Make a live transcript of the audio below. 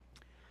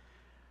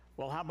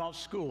Well, how about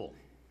school?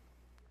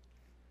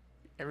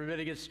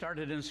 Everybody gets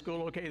started in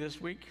school okay this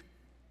week?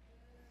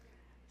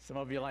 Some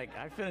of you are like,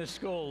 I finished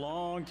school a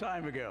long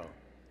time ago.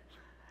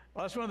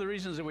 Well, that's one of the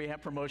reasons that we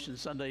have Promotion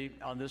Sunday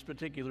on this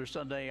particular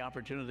Sunday,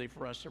 opportunity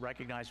for us to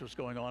recognize what's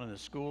going on in the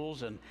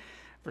schools. And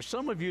for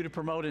some of you to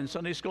promote in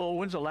Sunday school,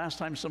 when's the last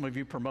time some of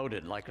you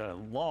promoted? Like a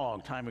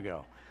long time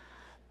ago.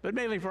 But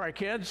mainly for our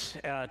kids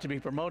to be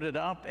promoted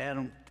up,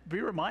 and be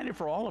reminded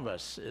for all of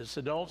us as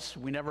adults,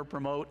 we never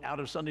promote out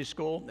of Sunday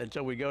school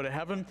until we go to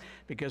heaven,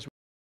 because we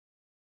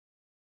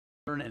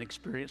learn and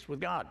experience with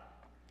God.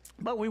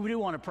 But we do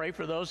want to pray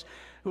for those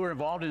who are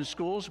involved in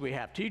schools. We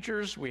have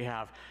teachers, we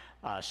have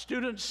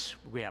students,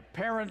 we have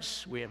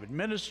parents, we have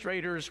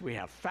administrators, we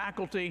have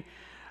faculty.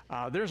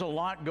 There's a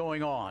lot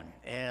going on.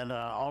 And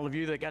all of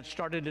you that got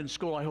started in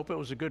school, I hope it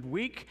was a good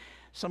week.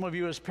 Some of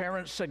you as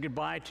parents said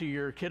goodbye to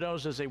your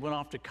kiddos as they went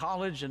off to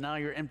college, and now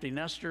you're empty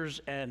nesters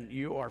and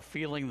you are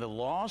feeling the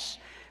loss.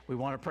 We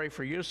want to pray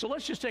for you. So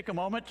let's just take a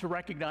moment to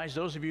recognize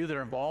those of you that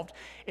are involved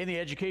in the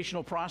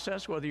educational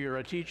process, whether you're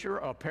a teacher,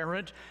 a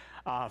parent,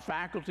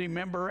 faculty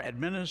member,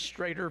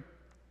 administrator,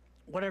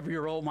 whatever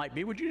your role might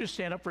be. Would you just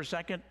stand up for a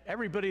second?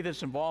 Everybody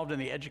that's involved in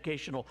the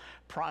educational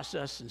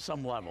process in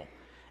some level.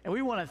 And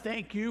we want to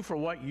thank you for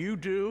what you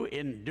do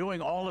in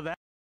doing all of that.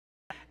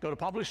 Go to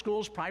public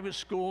schools, private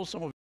schools,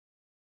 some of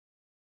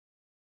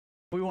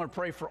we want to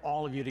pray for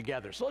all of you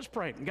together. So let's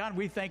pray. God,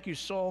 we thank you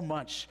so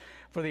much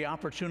for the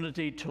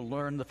opportunity to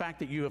learn, the fact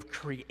that you have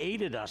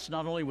created us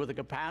not only with a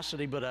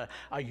capacity but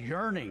a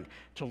yearning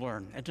to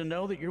learn, and to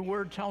know that your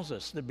word tells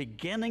us the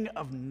beginning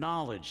of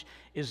knowledge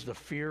is the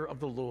fear of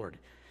the Lord.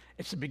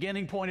 It's the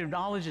beginning point of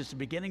knowledge. It's the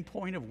beginning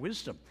point of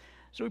wisdom.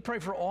 So we pray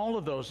for all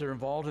of those that are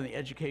involved in the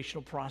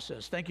educational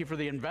process. Thank you for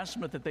the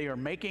investment that they are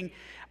making.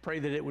 Pray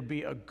that it would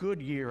be a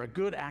good year, a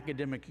good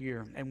academic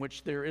year, in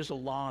which there is a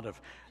lot of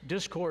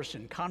discourse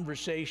and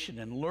conversation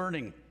and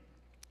learning.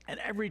 And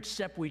every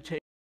step we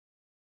take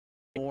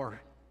more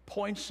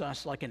points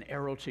us like an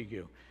arrow to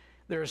you.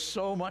 There is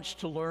so much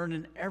to learn,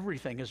 and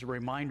everything is a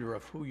reminder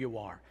of who you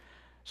are.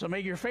 So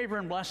may your favor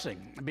and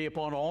blessing be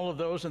upon all of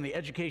those in the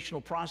educational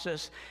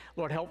process.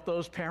 Lord, help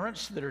those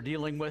parents that are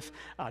dealing with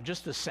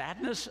just the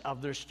sadness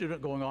of their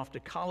student going off to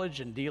college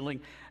and dealing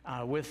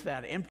with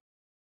that empty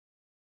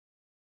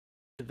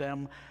to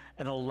them,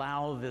 and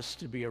allow this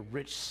to be a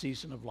rich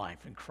season of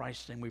life. In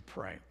Christ's name we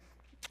pray.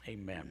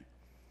 Amen.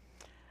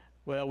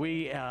 Well,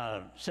 we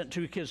sent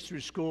 2 kids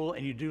through school,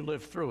 and you do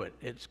live through it.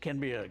 It can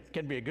be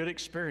a good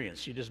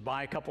experience. You just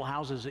buy a couple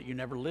houses that you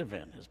never live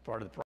in as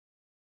part of the process.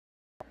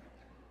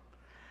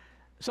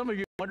 Some of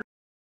you wonder,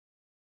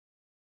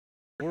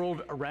 the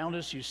world around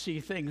us, you see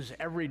things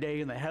every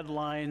day in the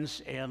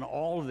headlines and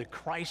all of the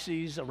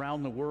crises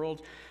around the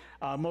world.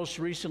 Most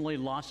recently,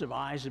 lots of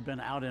eyes have been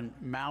out in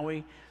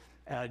Maui.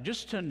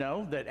 Just to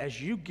know that as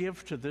you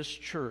give to this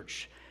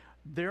church,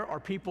 there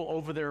are people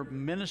over there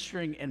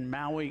ministering in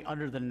Maui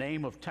under the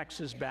name of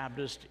Texas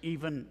Baptist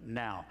even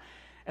now.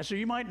 And so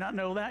you might not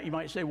know that. You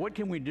might say, what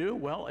can we do?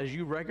 Well, as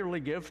you regularly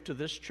give to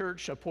this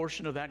church, a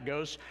portion of that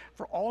goes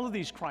for all of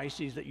these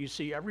crises that you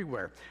see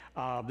everywhere.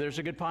 There's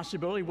a good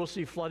possibility we'll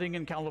see flooding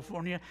in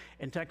California,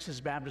 and Texas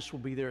Baptist will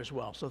be there as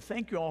well. So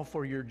thank you all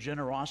for your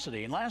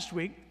generosity. And last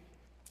week,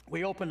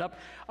 we opened up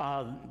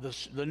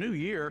the new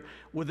year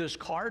with this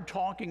card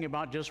talking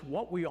about just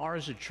what we are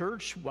as a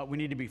church, what we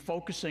need to be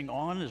focusing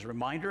on as a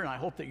reminder, and I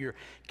hope that you're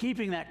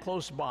keeping that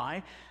close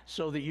by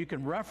so that you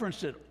can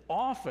reference it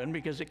often,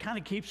 because it kind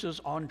of keeps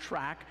us on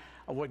track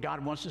of what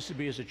God wants us to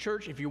be as a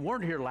church. If you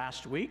weren't here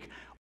last week,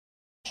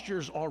 last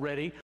year's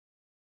already,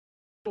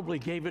 probably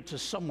gave it to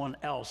someone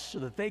else so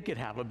that they could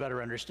have a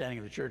better understanding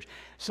of the church.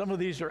 Some of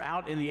these are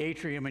out in the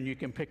atrium, and you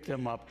can pick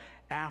them up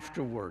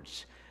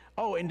afterwards.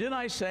 Oh, and did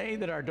I say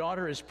that our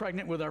daughter is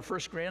pregnant with our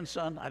first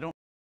grandson? I don't.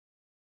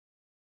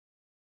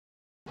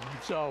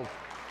 So,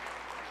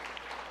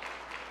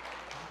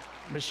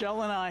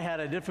 Michelle and I had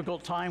a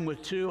difficult time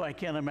with 2. I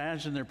can't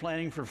imagine they're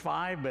planning for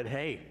 5, but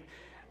hey,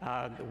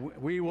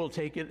 we will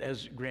take it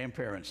as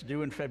grandparents,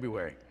 due in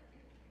February.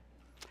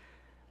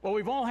 Well,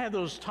 we've all had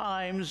those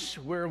times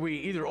where we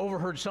either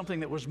overheard something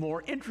that was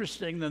more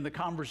interesting than the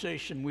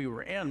conversation we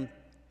were in,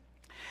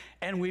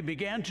 and we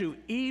began to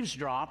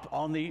eavesdrop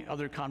on the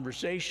other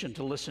conversation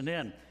to listen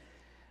in.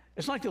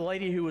 It's like the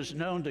lady who was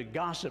known to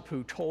gossip,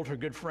 who told her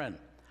good friend,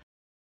 "Don't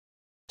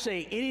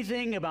say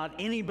anything about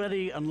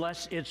anybody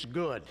unless it's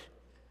good.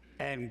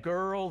 And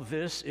girl,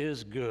 this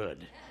is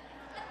good."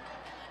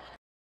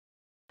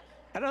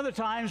 At other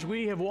times,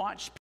 we have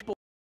watched people.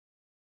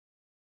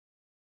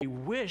 We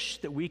wish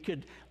that we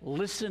could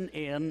listen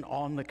in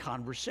on the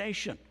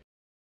conversation.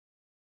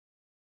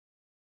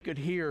 Could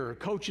hear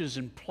coaches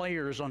and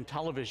players on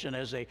television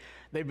as they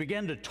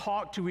begin to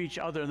talk to each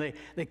other, and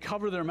they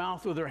cover their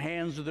mouth with their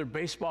hands or their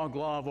baseball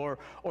glove or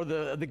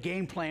the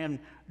game plan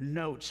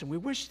notes, and we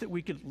wish that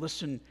we could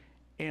listen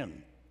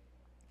in.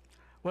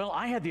 Well,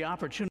 I had the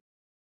opportunity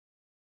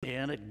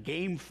in at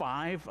Game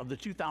 5 of the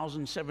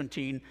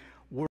 2017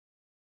 World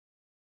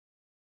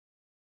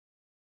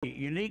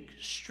Unique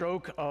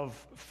stroke of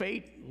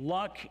fate,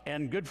 luck,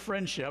 and good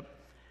friendship.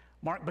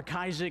 Mark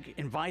Bukisik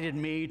invited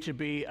me to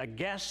be a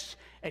guest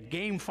at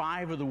Game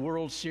 5 of the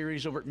World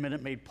Series over at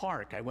Minute Maid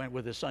Park. I went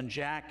with his son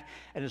Jack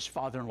and his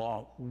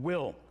father-in-law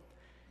Will.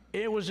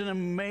 It was an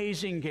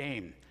amazing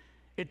game.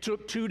 It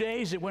took 2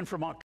 days. It went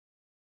from October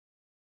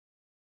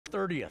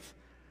 30th.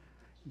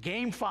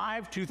 Game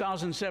 5,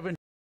 2007,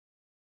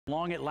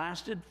 long it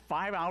lasted,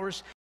 5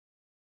 hours,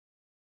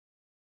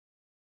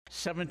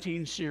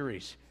 17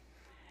 series.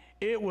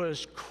 It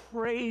was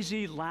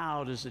crazy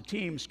loud as the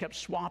teams kept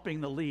swapping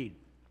the lead.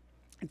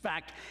 In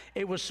fact,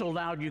 it was so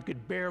loud you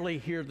could barely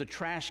hear the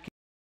trash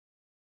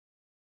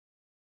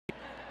can.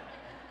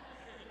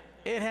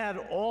 It had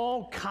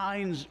all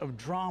kinds of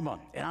drama,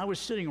 and I was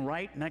sitting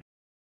right next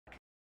to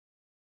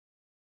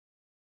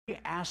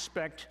the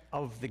aspect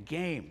of the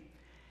game.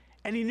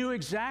 And he knew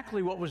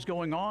exactly what was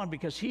going on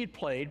because he had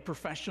played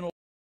professional.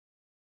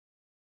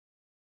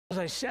 As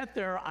I sat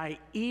there, I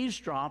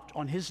eavesdropped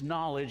on his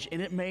knowledge,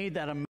 and it made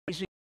that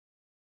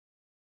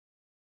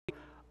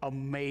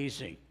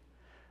amazing.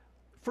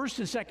 1st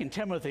and 2nd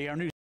Timothy, our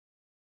new,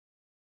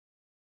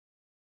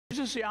 gives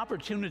us the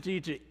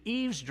opportunity to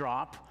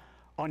eavesdrop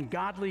on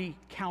godly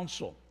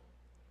counsel.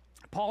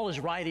 Paul is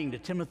writing to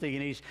Timothy,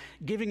 and he's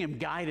giving him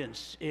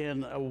guidance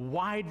in a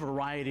wide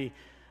variety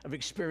of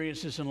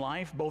experiences in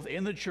life, both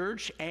in the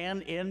church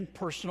and in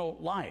personal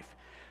life.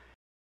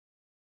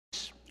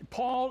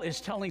 Paul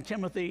is telling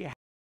Timothy how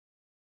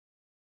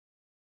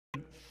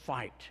to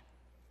fight.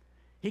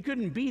 He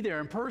couldn't be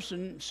there in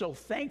person, so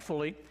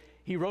thankfully,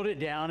 he wrote it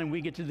down, and we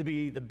get to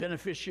be the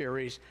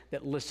beneficiaries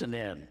that listen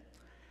in.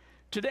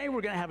 Today, we're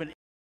going to have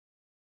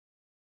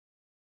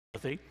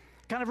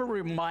kind of a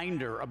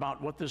reminder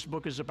about what this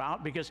book is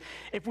about, because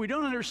if we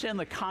don't understand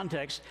the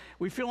context,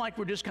 we feel like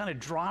we're just kind of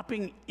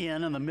dropping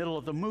in the middle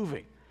of the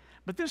movie.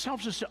 But this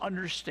helps us to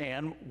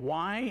understand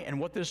why and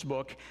what this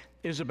book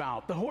is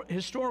about, the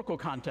historical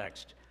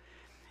context.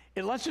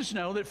 It lets us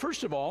know that,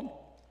 first of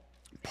all,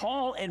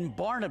 Paul and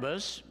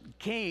Barnabas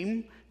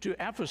came to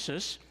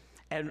Ephesus,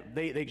 and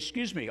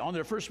on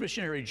their first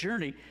missionary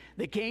journey,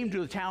 they came to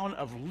the town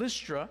of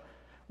Lystra,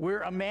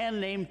 where a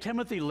man named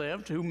Timothy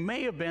lived, who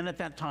may have been at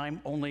that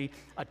time only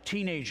a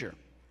teenager.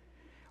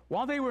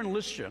 While they were in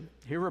Lystra,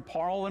 here were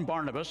Paul and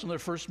Barnabas on their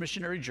first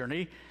missionary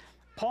journey.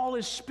 Paul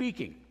is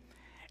speaking,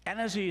 and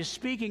as he is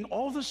speaking,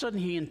 all of a sudden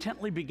he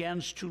intently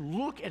begins to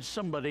look at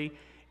somebody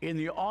in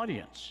the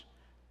audience.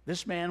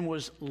 This man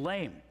was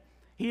lame.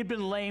 He had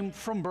been lame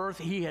from birth.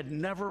 He had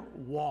never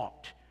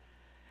walked.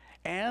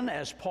 And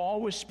as Paul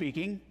was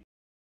speaking,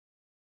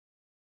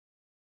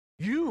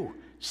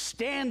 "You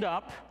stand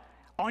up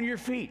on your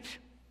feet."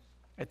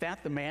 At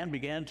that, the man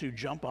began to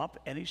jump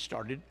up and he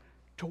started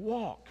to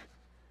walk.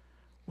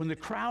 When the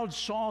crowd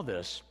saw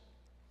this,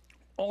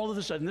 all of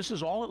a sudden, this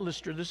is all at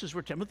Lystra, this is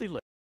where Timothy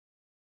lived.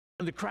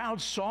 When the crowd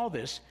saw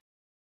this,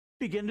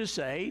 they began to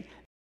say,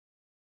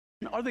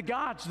 "Are the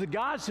gods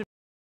have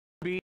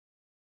been."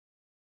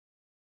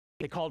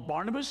 They called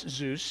Barnabas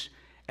Zeus,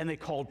 and they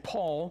called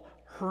Paul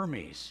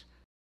Hermes.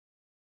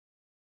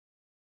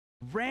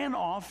 Ran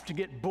off to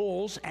get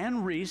bulls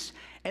and wreaths,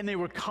 and they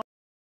were coming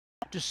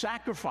to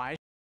sacrifice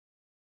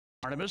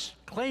Barnabas,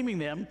 claiming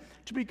them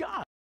to be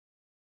gods.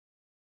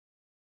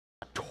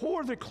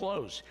 Tore their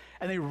clothes,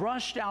 and they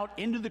rushed out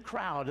into the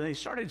crowd, and they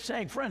started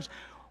saying, "Friends,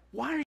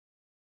 why are you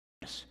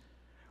doing this?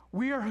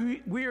 We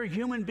are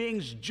human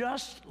beings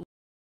just like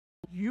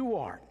you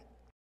are."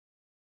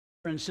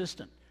 They're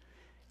insistent.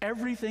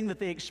 Everything that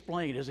they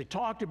explained as they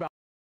talked about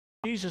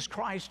Jesus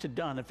Christ had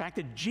done, the fact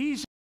that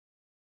Jesus,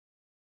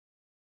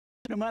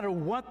 no matter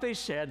what they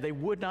said, they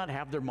would not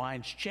have their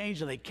minds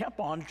changed, and they kept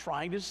on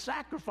trying to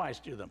sacrifice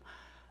to them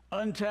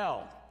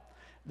until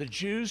the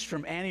Jews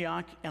from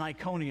Antioch and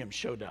Iconium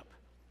showed up.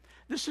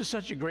 This is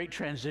such a great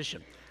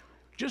transition.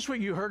 Just what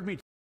you heard me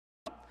talk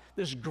about,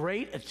 this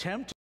great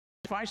attempt to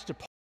sacrifice to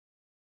Paul,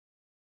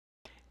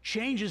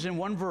 changes in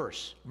one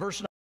verse,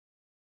 verse 9.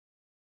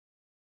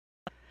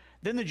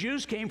 Then the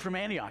Jews came from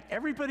Antioch.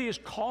 Everybody is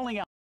calling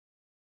out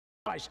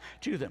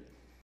to them.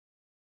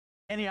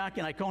 Antioch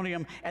and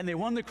Iconium, and they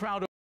won the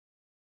crowd over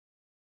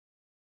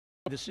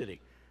the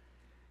city.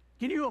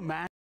 Can you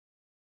imagine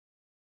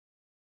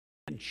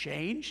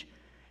change?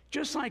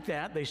 Just like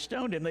that, they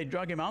stoned him. They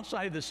drug him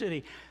outside of the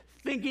city,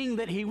 thinking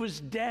that he was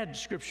dead,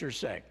 scriptures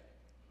say.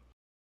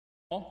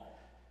 Paul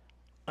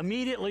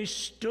immediately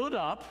stood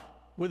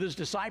up with his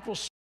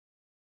disciples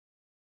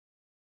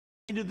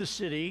into the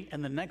city,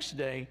 and the next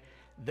day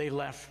they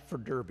left for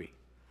Derbe.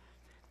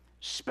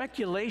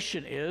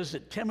 Speculation is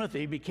that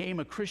Timothy became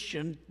a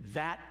Christian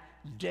that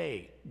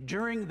day.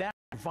 During that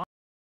revival,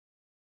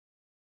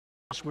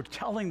 we're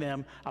telling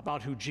them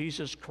about who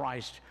Jesus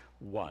Christ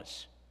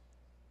was.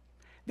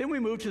 Then we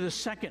move to the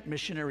second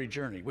missionary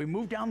journey. We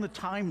move down the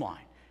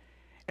timeline.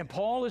 And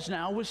Paul is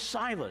now with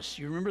Silas.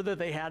 You remember that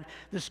they had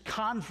this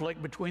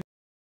conflict between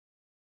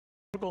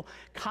the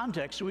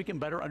context so we can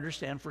better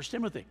understand 1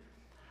 Timothy.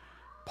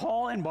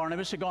 Paul and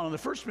Barnabas had gone on the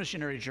first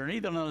missionary journey.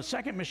 Then on the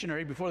second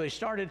missionary, before they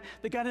started,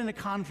 they got into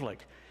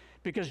conflict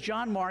because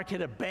John Mark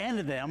had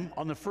abandoned them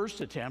on the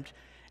first attempt.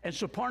 And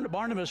so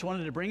Barnabas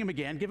wanted to bring him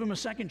again, give him a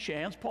second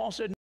chance. Paul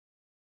said,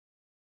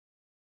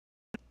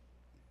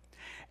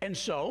 And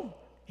so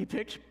he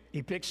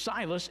picked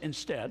Silas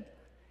instead,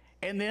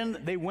 and then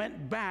they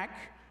went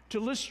back to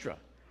Lystra.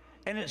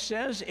 And it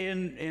says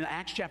in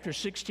Acts chapter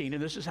 16,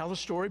 and this is how the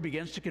story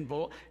begins to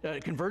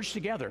converge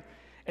together.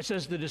 It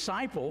says the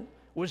disciple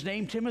was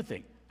named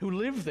Timothy, who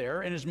lived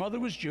there, and his mother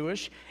was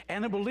Jewish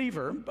and a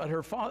believer,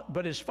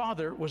 but his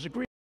father was a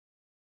Greek.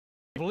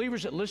 The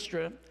believers at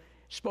Lystra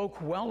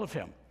spoke well of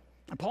him.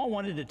 And Paul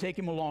wanted to take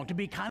him along to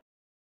be kind of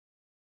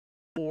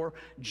for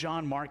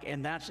John Mark,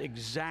 and that's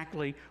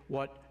exactly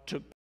what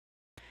took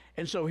place.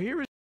 And so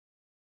here is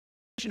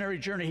the missionary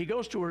journey. He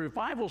goes to a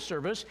revival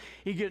service,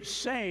 he gets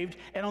saved,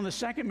 and on the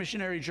second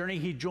missionary journey,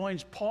 he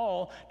joins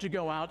Paul to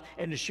go out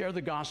and to share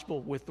the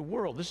gospel with the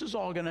world. This is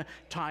all going to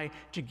tie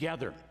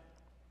together.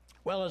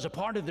 Well, as a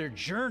part of their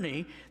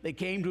journey, they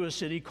came to a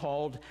city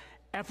called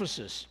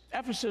Ephesus.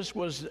 Ephesus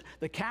was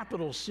the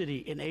capital city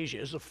in Asia.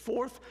 It was the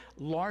fourth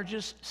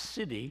largest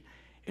city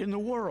in the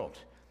world.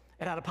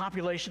 It had a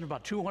population of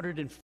about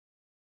 250,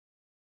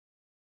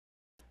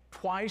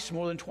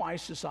 more than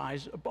twice the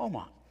size of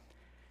Beaumont.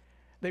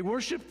 They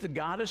worshiped the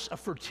goddess of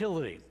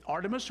fertility,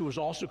 Artemis, who was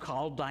also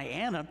called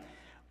Diana,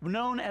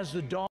 known as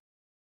the daughter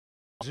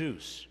of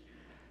Zeus.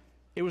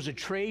 It was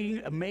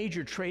a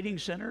major trading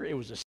center.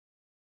 It's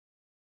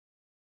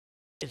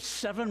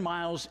 7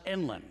 miles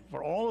inland.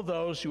 For all of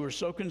those who are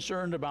so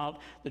concerned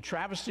about the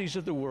travesties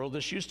of the world,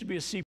 this used to be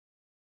a sea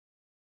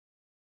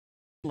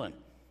inland.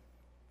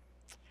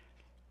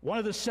 One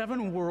of the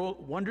 7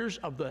 wonders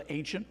of the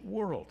ancient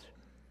world.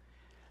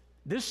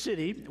 This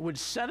city would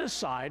set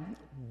aside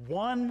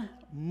 1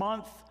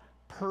 month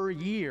per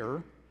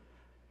year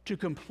to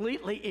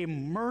completely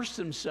immerse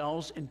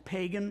themselves in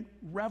pagan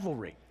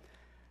revelry.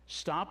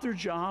 Stop their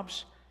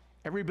jobs.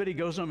 Everybody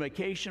goes on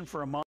vacation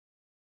for a month.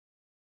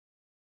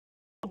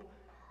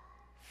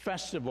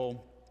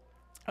 Festival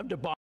of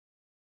debauchery.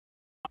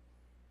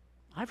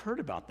 I've heard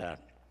about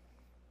that.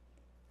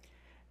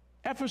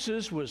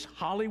 Ephesus was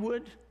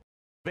Hollywood,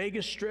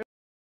 Vegas Strip,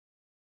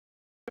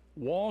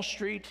 Wall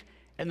Street,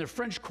 and the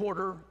French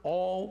Quarter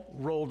all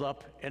rolled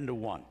up into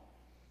one.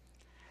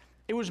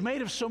 It was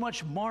made of so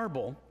much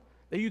marble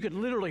that you could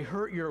literally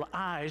hurt your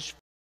eyes,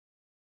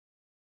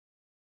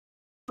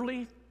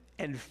 literally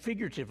and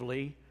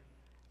figuratively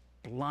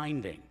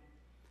blinding.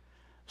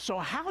 So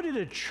how did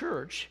a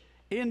church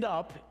end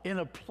up in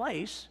a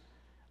place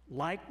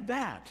like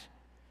that?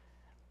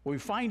 We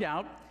find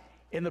out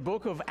in the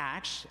book of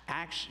Acts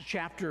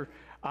chapter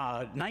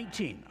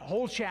 19. A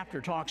whole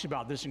chapter talks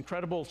about this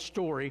incredible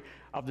story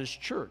of this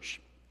church.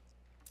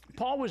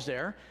 Paul was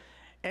there,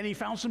 and he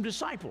found some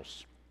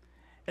disciples.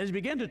 As he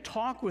began to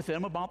talk with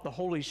them about the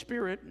Holy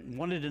Spirit and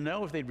wanted to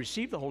know if they'd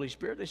received the Holy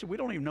Spirit, they said, "We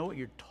don't even know what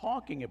you're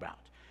talking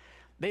about."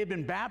 They had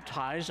been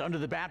baptized under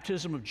the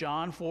baptism of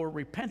John for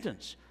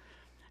repentance.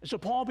 And so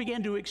Paul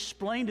began to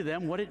explain to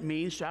them what it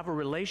means to have a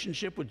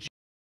relationship with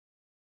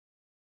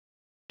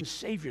Jesus,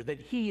 Savior, that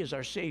He is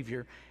our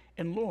Savior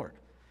and Lord.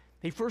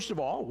 He first of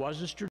all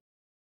was a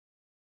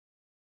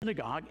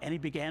synagogue, and he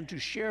began to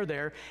share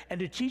there and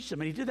to teach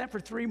them. And he did that for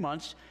 3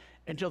 months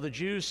until the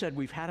Jews said,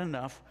 "We've had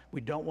enough. We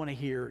don't want to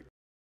hear."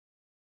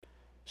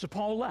 So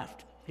Paul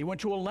left. He went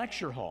to a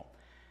lecture hall,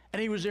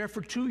 and he was there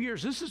for 2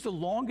 years. This is the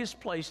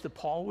longest place that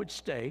Paul would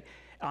stay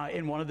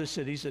in one of the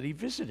cities that he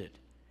visited.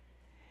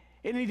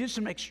 And he did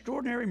some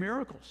extraordinary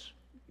miracles.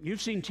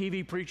 You've seen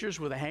TV preachers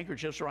with the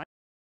handkerchiefs, right?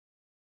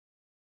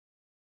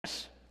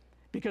 Yes.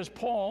 Because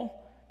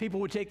people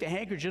would take the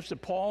handkerchiefs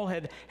that Paul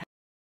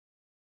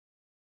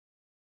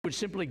would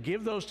simply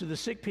give those to the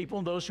sick people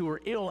and those who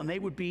were ill, and they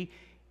would be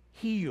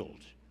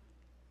healed.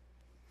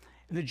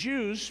 And the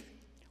Jews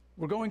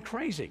were going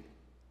crazy.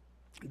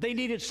 They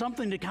needed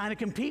something to kind of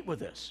compete with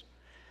this.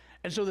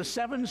 And so the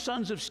 7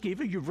 sons of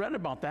Sceva, you've read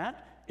about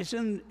that. It's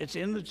in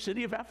the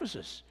city of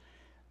Ephesus.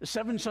 The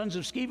 7 sons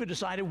of Sceva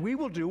decided, we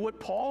will do what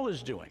Paul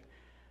is doing.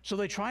 So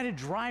they try to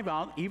drive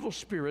out evil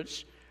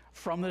spirits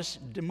from this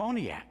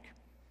demoniac.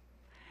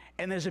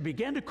 And as they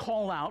began to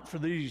call out for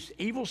these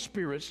evil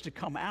spirits to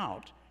come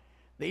out,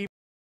 the evil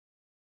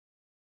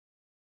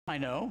I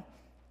know,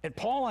 and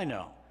Paul I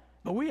know,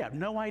 but we have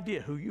no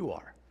idea who you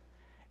are.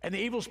 And the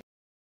evil spirit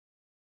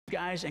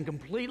guys and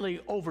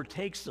completely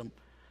overtakes them,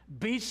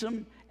 beats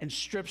them, and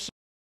strips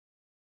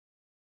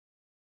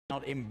them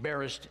out,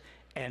 embarrassed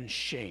and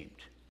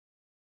shamed.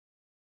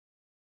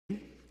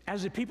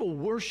 As the people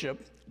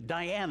worship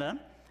Diana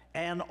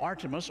and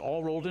Artemis,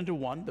 all rolled into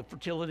one, the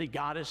fertility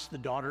goddess, the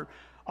daughter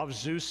of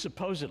Zeus,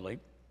 supposedly,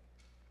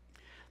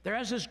 there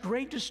is this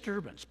great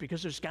disturbance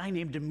because there's a guy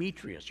named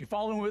Demetrius. You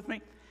following with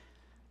me?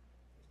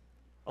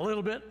 A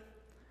little bit?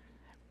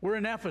 We're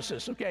in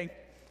Ephesus, okay?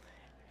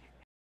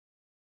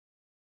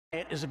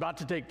 It is about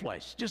to take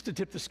place, just to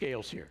tip the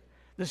scales here.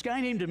 This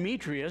guy named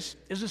Demetrius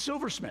is a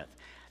silversmith.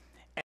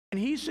 And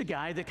he's the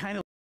guy that kind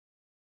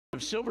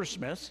of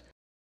silversmiths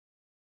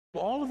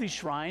all of these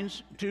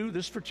shrines to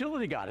this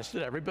fertility goddess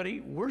that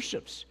everybody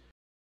worships.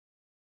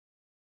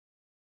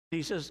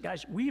 He says,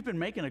 guys, we've been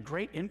making a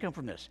great income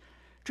from this.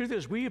 Truth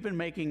is, we have been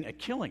making a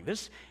killing.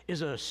 This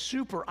is a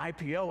super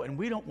IPO, and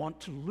we don't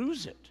want to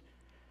lose it.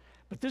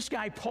 But this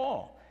guy,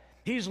 Paul,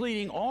 He's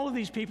leading all of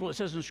these people, it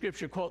says in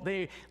Scripture, quote,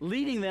 they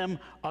leading them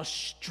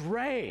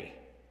astray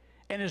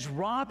and is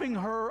robbing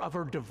her of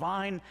her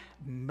divine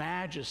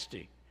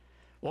majesty.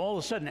 Well, all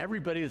of a sudden,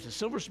 everybody that's a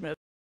silversmith,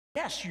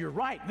 yes, you're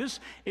right, this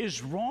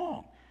is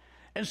wrong.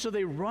 And so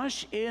they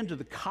rush into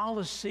the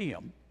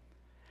Colosseum,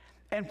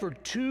 and for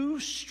 2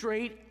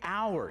 straight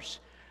hours,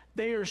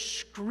 they are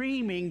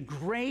screaming,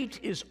 "Great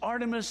is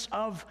Artemis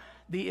of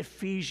the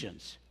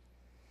Ephesians."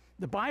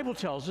 The Bible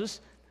tells us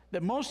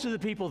that most of the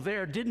people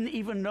there didn't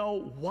even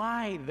know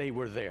why they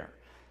were there.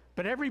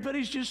 But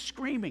everybody's just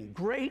screaming,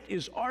 "Great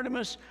is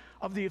Artemis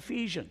of the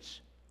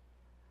Ephesians."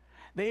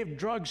 They have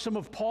drugged some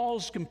of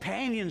Paul's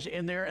companions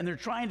in there, and they're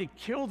trying to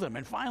kill them.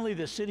 And finally,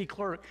 the city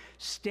clerk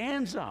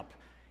stands up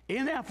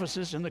in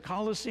Ephesus in the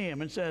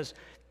Colosseum and says,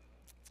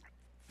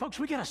 "Folks,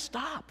 we got to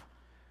stop.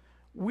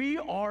 We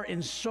are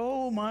in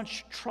so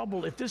much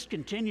trouble. If this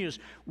continues,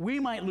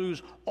 we might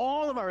lose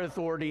all of our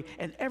authority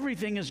and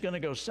everything is going to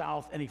go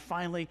south." And he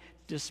finally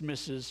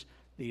dismisses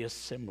the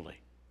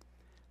assembly.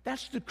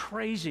 That's the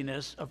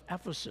craziness of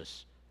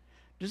Ephesus.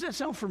 Does that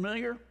sound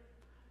familiar?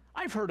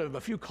 I've heard of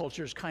a few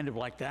cultures kind of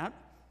like that.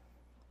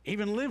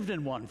 Even lived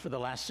in one for the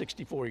last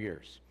 64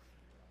 years.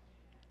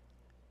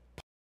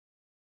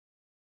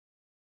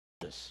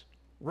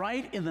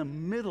 Right in the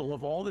middle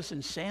of all this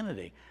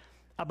insanity,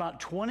 about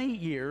 20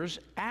 years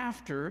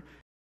after,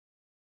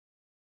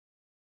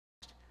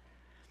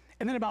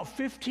 and then about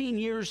 15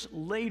 years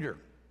later,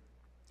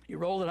 you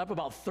roll it up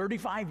about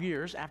 35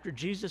 years after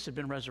Jesus had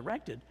been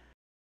resurrected,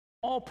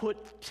 Paul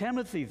put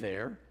Timothy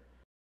there.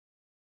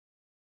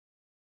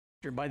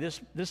 By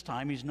this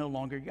time, he's no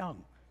longer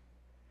young.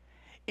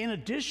 In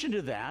addition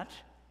to that,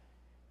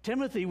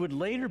 Timothy would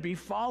later be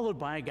followed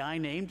by a guy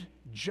named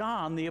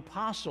John the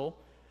Apostle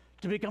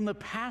to become the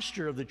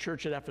pastor of the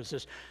church at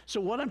Ephesus. So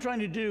what I'm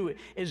trying to do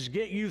is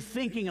get you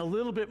thinking a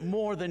little bit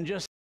more than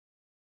just...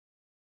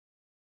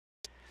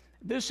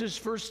 This is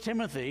 1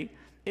 Timothy.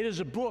 It is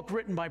a book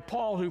written by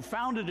Paul, who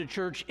founded a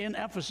church in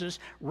Ephesus,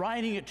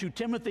 writing it to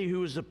Timothy,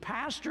 who is the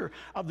pastor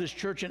of this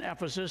church in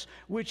Ephesus,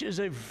 which is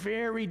a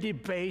very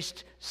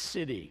debased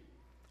city.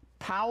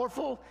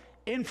 Powerful,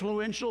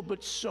 influential,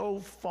 but so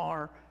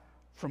far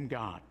from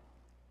God.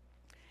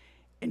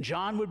 And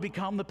John would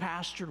become the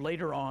pastor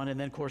later on, and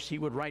then, of course, he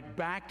would write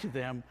back to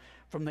them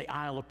from the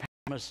Isle of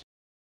Patmos.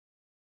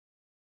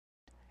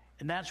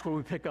 And that's where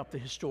we pick up the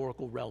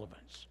historical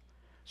relevance.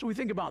 So we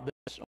think about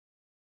this.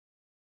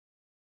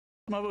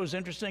 Some of it was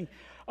interesting.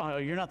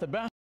 You're not the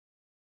best.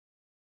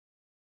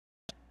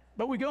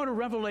 But we go to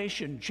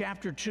Revelation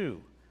chapter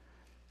 2,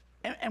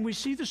 and we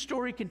see the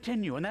story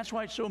continue. And that's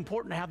why it's so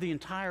important to have the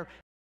entire...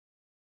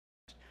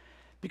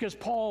 Because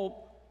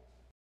Paul,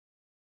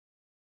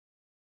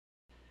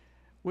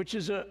 which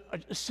is a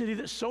city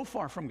that's so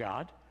far from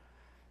God,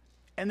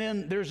 and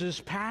then there's this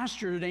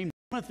pastor named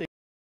Timothy,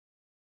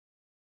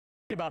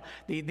 about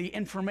the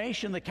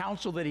information, the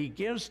counsel that he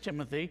gives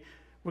Timothy.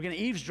 We're going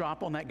to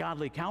eavesdrop on that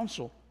godly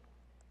counsel.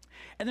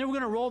 And then we're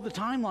going to roll the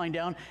timeline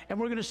down, and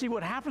we're going to see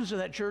what happens to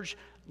that church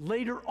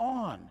later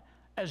on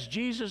as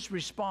Jesus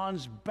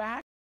responds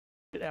back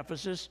at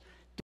Ephesus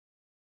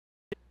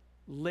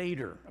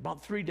later,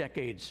 about 3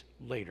 decades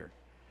later.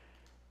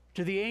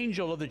 To the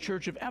angel of the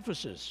church of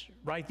Ephesus,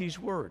 write these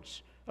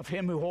words: of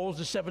him who holds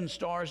the 7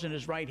 stars in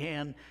his right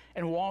hand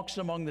and walks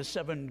among the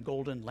 7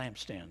 golden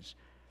lampstands.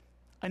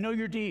 I know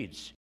your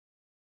deeds,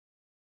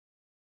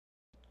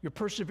 your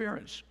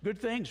perseverance, good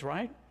things,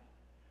 right?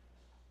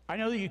 I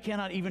know that you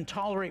cannot even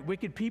tolerate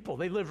wicked people.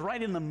 They live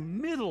right in the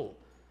middle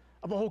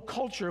of a whole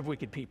culture of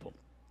wicked people.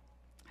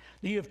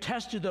 That you have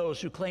tested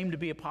those who claim to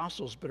be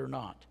apostles but are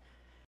not.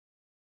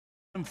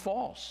 And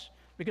false.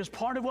 Because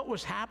part of what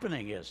was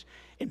happening is,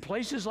 in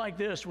places like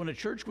this, when a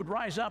church would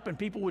rise up and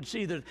people would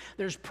see that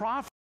there's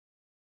profit,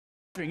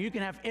 you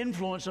can have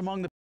influence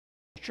among the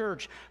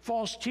church,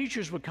 false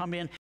teachers would come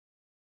in.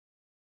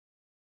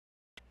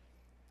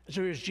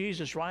 So here's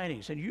Jesus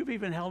writing, saying, you've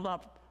even held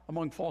up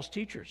among false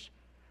teachers.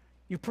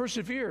 You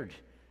persevered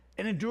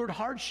and endured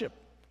hardship.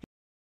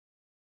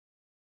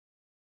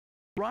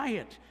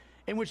 Riot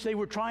in which they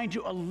were trying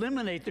to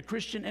eliminate the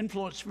Christian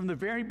influence from the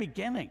very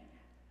beginning.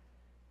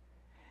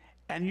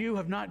 And you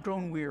have not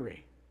grown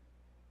weary.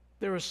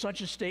 There is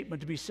such a statement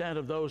to be said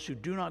of those who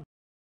do not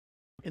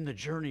in the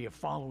journey of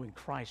following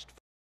Christ.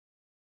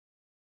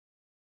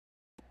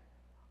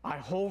 I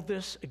hold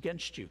this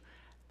against you.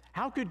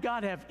 How could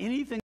God have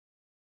anything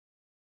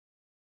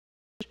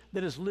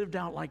that is lived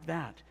out like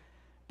that?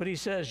 But he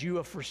says, you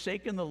have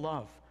forsaken the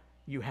love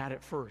you had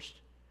at first.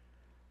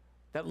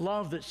 That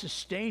love that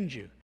sustained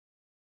you.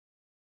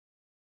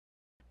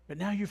 But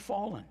now you've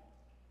fallen.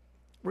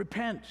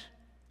 Repent.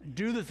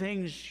 Do the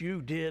things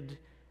you did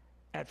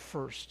at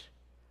first.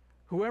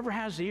 Whoever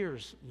has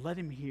ears, let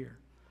him hear.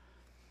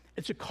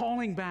 It's a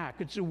calling back.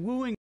 It's a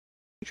wooing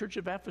the church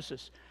of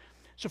Ephesus.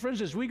 So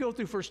friends, as we go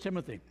through 1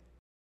 Timothy,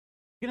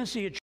 you're going to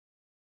see a church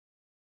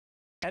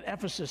at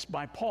Ephesus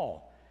by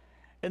Paul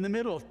in the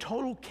middle of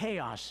total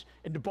chaos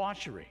and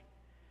debauchery.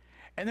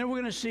 And then we're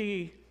going to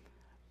see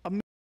a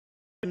man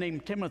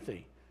named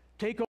Timothy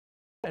take over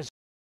as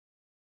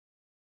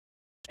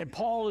And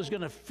Paul is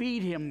going to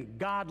feed him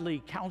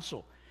godly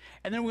counsel.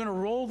 And then we're going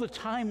to roll the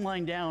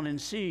timeline down and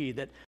see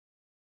that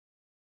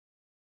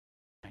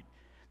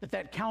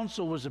that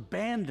counsel was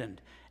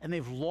abandoned and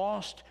they've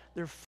lost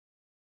their faith.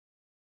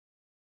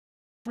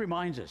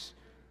 Reminds us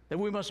that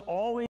we must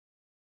always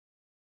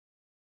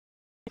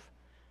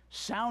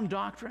sound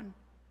doctrine,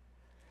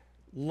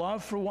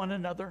 love for one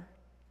another,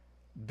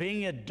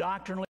 being a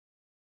doctrinally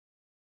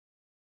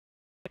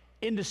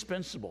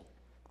indispensable,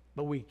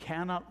 but we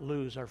cannot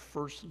lose our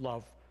first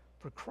love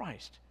for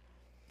Christ.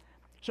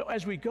 So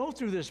as we go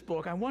through this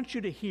book, I want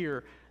you to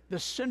hear the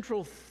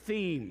central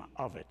theme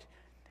of it.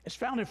 It's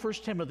found in 1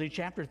 Timothy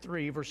chapter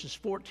 3, verses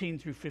 14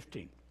 through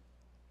 15.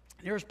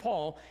 Here's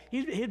Paul.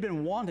 He'd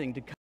been wanting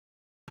to come.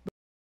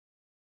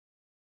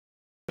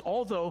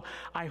 Although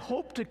I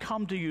hope to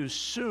come to you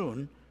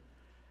soon,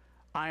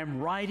 I am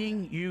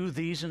writing you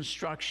these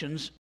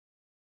instructions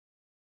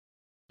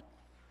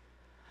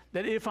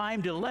that if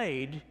I'm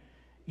delayed,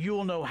 you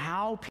will know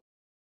how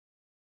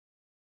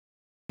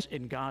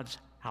in God's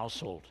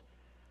household,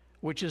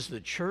 which is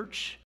the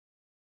church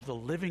of the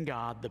living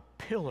God, the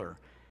pillar.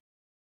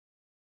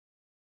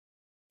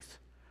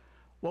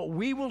 What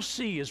we will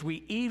see as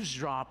we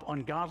eavesdrop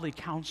on godly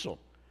counsel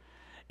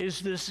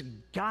is this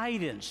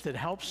guidance that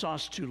helps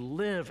us to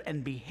live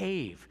and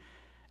behave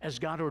as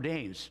God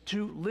ordains,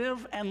 to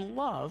live and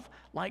love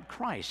like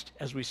Christ,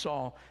 as we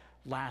saw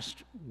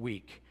last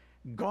week.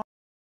 God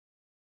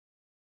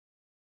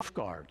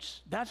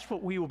safeguards. That's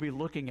what we will be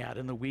looking at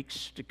in the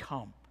weeks to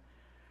come.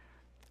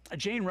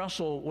 Jane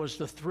Russell was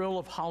the thrill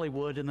of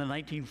Hollywood in the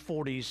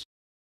 1940s.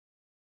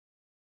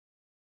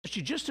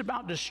 She just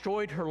about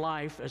destroyed her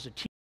life as a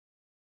teenager.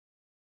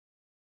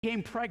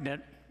 Became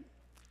pregnant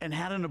and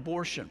had an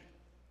abortion.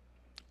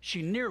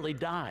 She nearly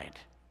died.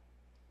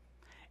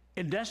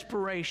 In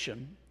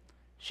desperation,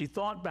 she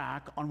thought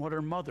back on what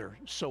her mother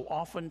so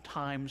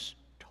oftentimes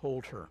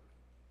told her.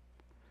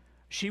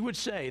 She would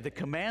say, the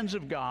commands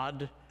of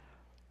God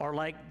are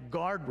like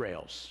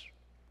guardrails,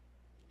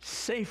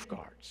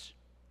 safeguards,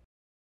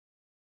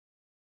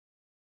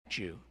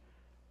 you,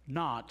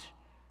 not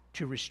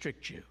to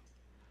restrict you.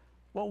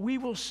 What we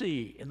will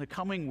see in the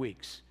coming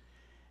weeks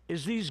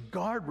is these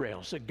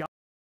guardrails that God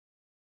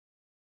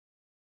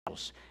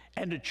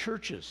and to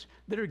churches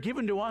that are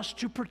given to us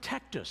to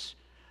protect us,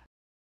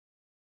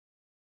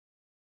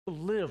 to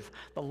live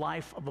the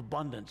life of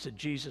abundance that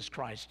Jesus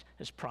Christ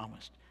has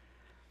promised.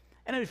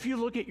 And if you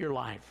look at your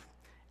life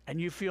and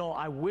you feel,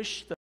 I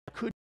wish that I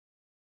could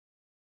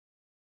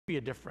be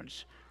a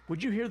difference,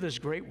 would you hear this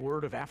great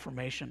word of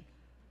affirmation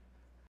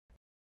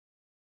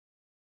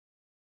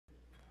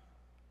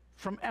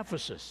from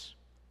Ephesus,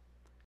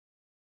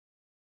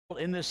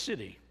 in this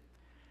city,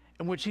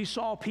 in which he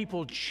saw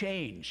people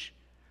change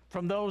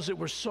from those that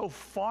were so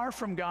far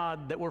from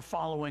God that were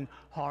following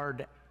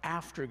hard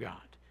after God.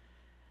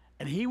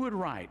 And he would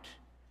write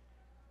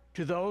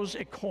to those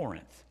at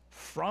Corinth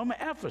from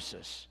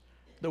Ephesus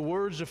the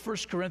words of 1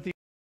 Corinthians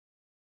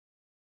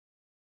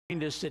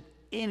that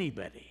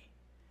anybody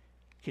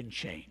can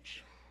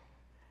change.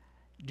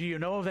 Do you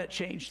know of that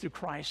change through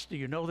Christ? Do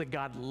you know that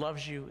God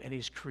loves you and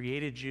he's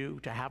created you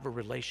to have a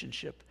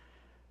relationship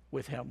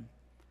with him?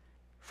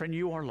 Friend,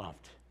 you are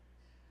loved.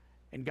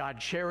 And God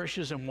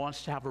cherishes and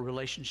wants to have a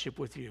relationship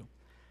with you.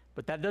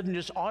 But that doesn't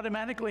just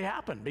automatically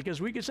happen, because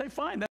we can say,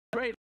 fine, that's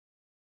great.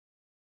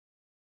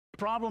 The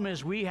problem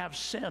is we have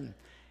sin,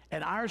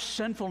 and our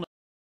sinfulness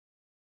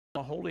is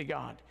a holy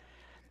God.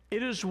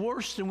 It is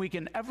worse than we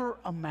can ever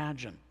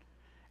imagine.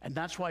 And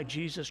that's why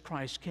Jesus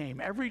Christ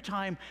came. Every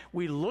time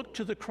we look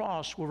to the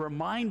cross, we're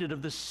reminded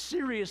of the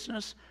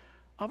seriousness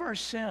of our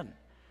sin.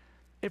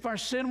 If our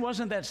sin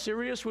wasn't that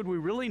serious, would we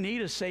really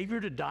need a Savior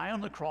to die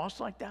on the cross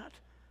like that?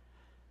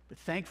 But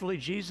thankfully,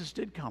 Jesus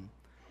did come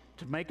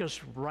to make us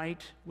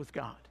right with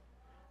God.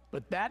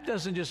 But that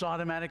doesn't just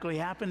automatically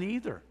happen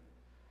either.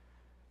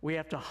 We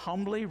have to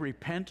humbly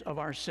repent of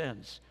our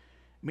sins,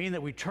 meaning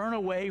that we turn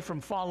away from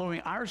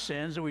following our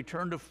sins and we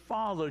turn to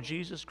follow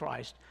Jesus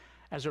Christ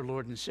as our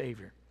Lord and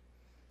Savior.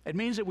 It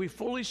means that we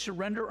fully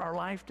surrender our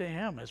life to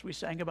him, as we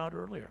sang about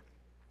earlier.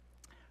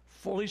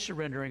 Fully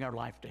surrendering our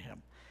life to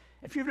him.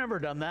 If you've never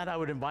done that, I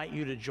would invite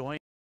you to join.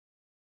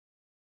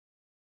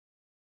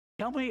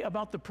 Tell me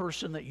about the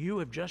person that you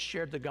have just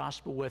shared the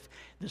gospel with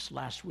this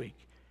last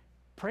week.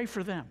 Pray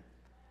for them.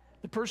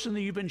 The person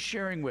that you've been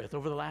sharing with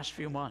over the last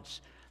few months.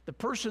 The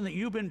person that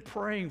you've been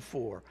praying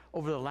for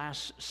over the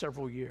last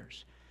several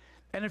years.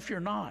 And if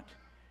you're not,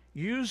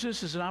 use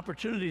this as an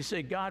opportunity to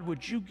say, God,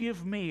 would you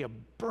give me a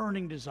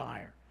burning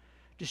desire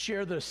to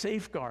share the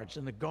safeguards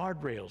and the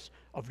guardrails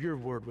of your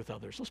word with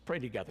others? Let's pray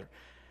together.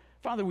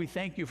 Father, we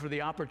thank you for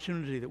the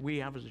opportunity that we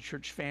have as a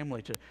church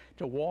family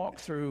to walk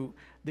through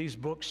these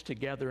books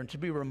together and to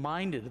be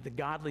reminded of the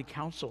godly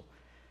counsel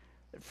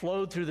that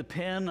flowed through the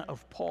pen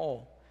of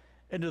Paul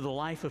into the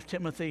life of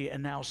Timothy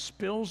and now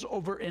spills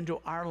over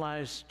into our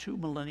lives 2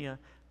 millennia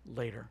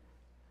later.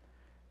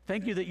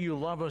 Thank you that you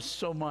love us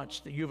so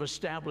much that you've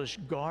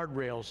established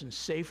guardrails and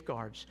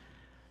safeguards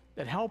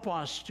that help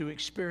us to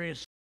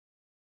experience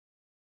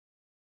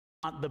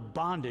the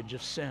bondage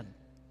of sin,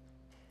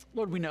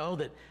 Lord, we know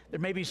that there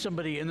may be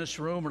somebody in this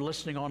room or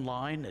listening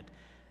online that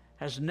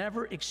has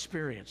never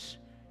experienced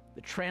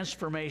the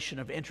transformation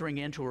of entering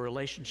into a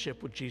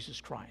relationship with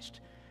Jesus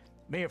Christ.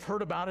 May have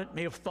heard about it,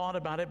 may have thought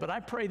about it, but I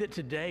pray that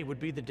today would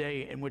be the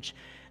day in which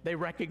they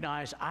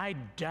recognize I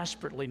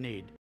desperately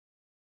need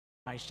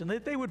Christ, and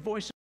that they would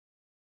voice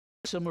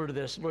similar to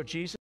this. Lord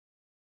Jesus,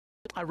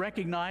 I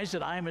recognize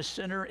that I am a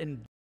sinner,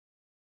 and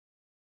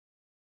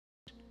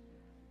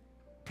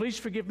please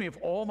forgive me of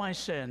all my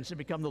sins and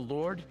become the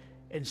Lord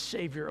and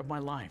Savior of my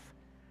life.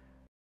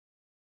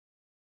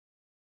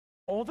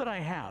 All that I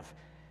have,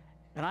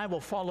 and I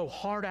will follow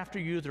hard after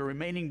you the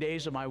remaining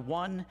days of my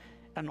one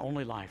and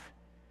only life.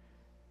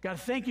 God,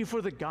 thank you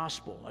for the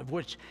gospel, of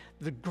which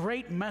the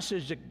great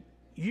message that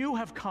you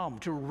have come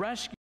to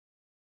rescue,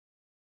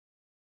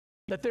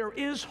 that there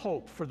is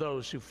hope for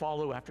those who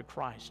follow after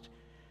Christ.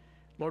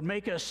 Lord,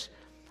 make us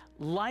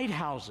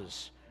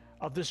lighthouses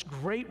of this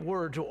great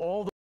word to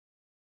all the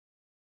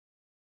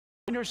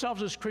find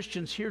ourselves as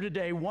Christians here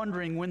today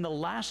wondering when the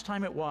last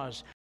time it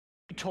was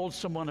we told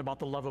someone about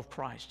the love of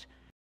Christ.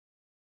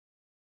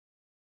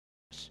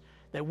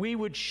 That we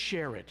would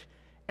share it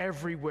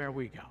everywhere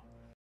we go.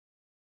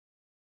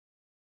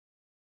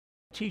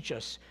 Teach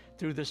us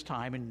through this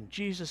time. In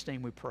Jesus'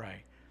 name we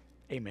pray.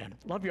 Amen.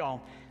 Love you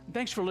all.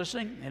 Thanks for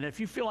listening. And if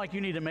you feel like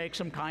you need to make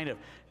some kind of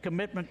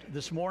commitment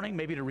this morning,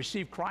 maybe to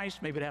receive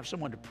Christ, maybe to have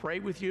someone to pray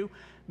with you,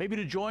 maybe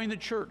to join the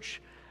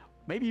church,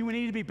 maybe you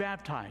need to be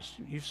baptized.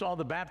 You saw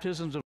the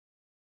baptisms of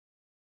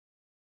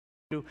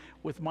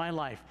with my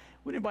life.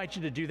 We'd invite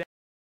you to do that.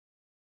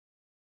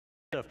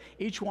 Of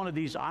each one of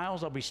these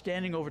aisles, I'll be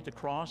standing over at the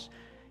cross.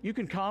 You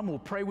can come, we'll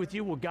pray with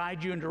you, we'll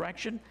guide you in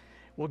direction.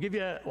 We'll give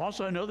you,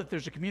 also know that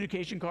there's a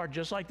communication card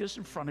just like this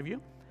in front of you.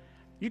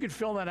 You can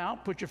fill that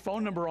out, put your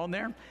phone number on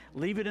there,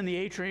 leave it in the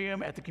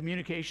atrium at the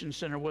communication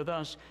center with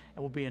us,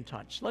 and we'll be in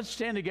touch. Let's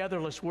stand together,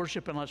 let's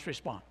worship, and let's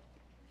respond.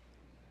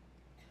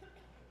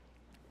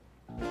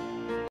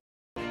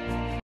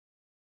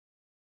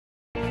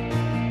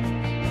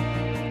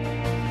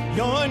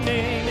 Your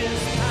name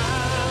is power.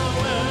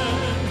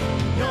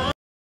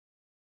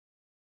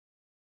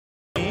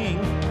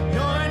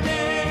 Your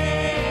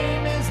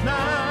name is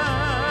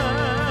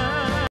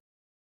might.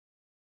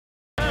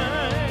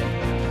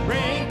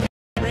 Break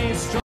every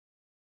strong,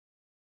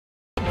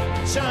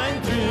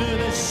 shine through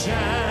the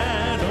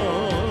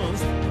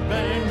shadows,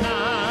 burn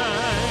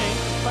like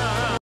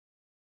fire.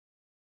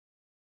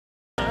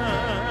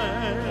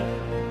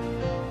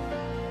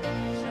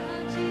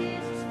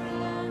 Jesus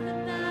from the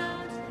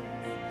mountains,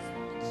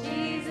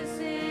 Jesus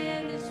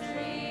in the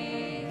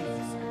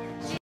streets,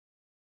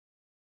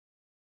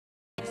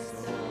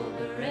 Jesus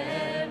over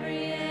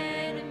every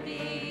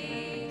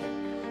enemy,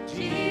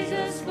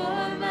 Jesus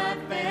for my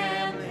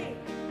family,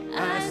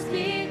 I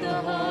speak the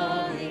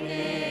holy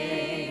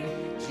name,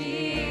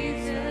 Jesus.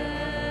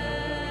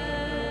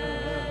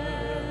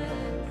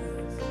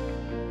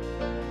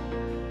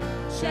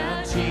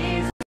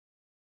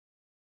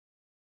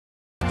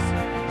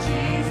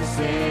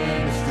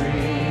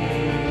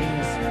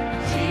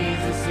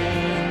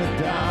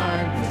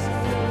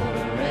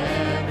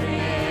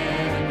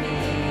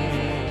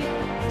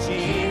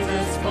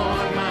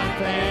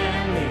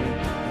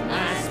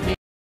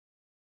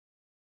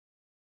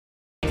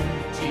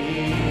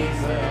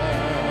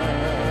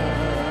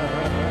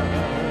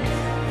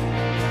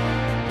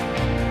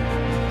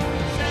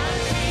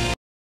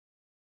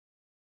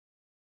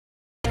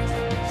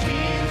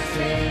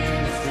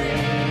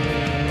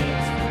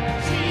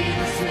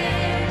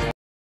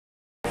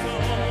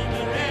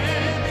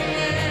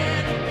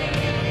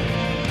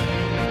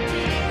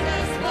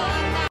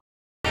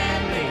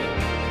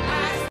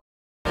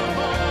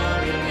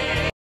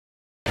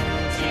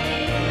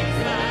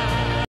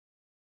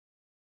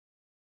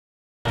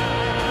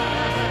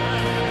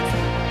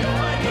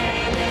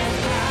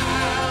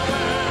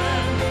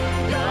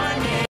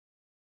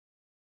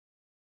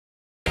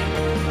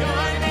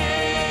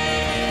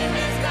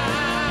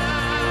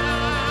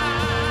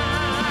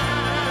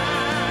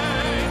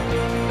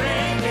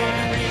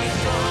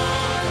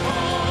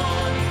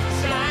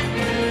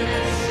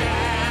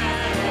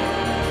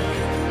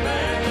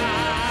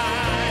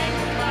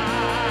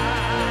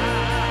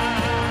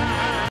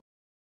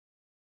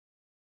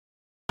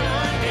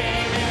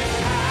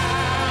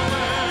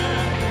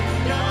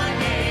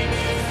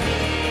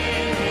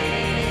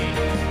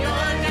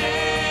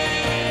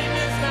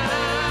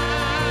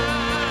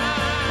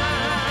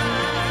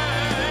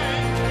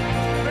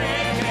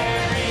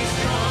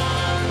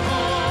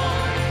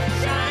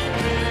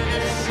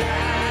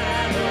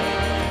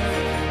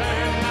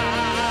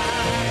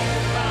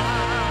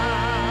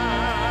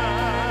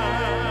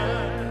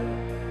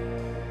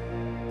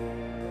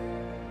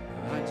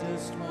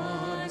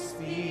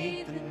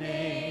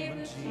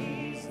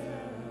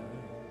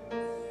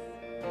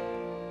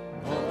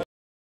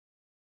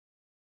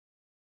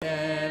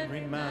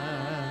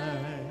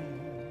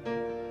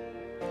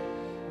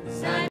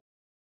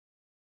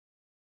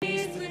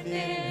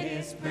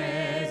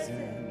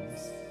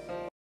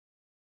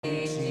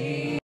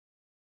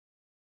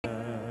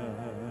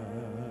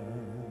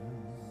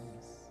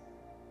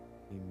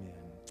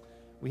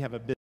 we have a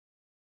bit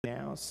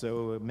now,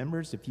 so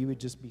members, if you would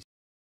just be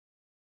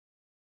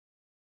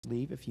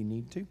leave if you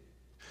need to.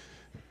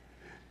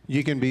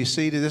 You can be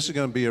seated. This is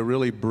going to be a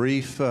really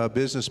brief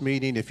business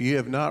meeting. If you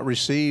have not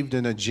received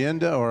an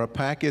agenda or a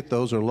packet,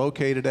 those are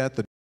located at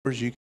the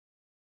doors. You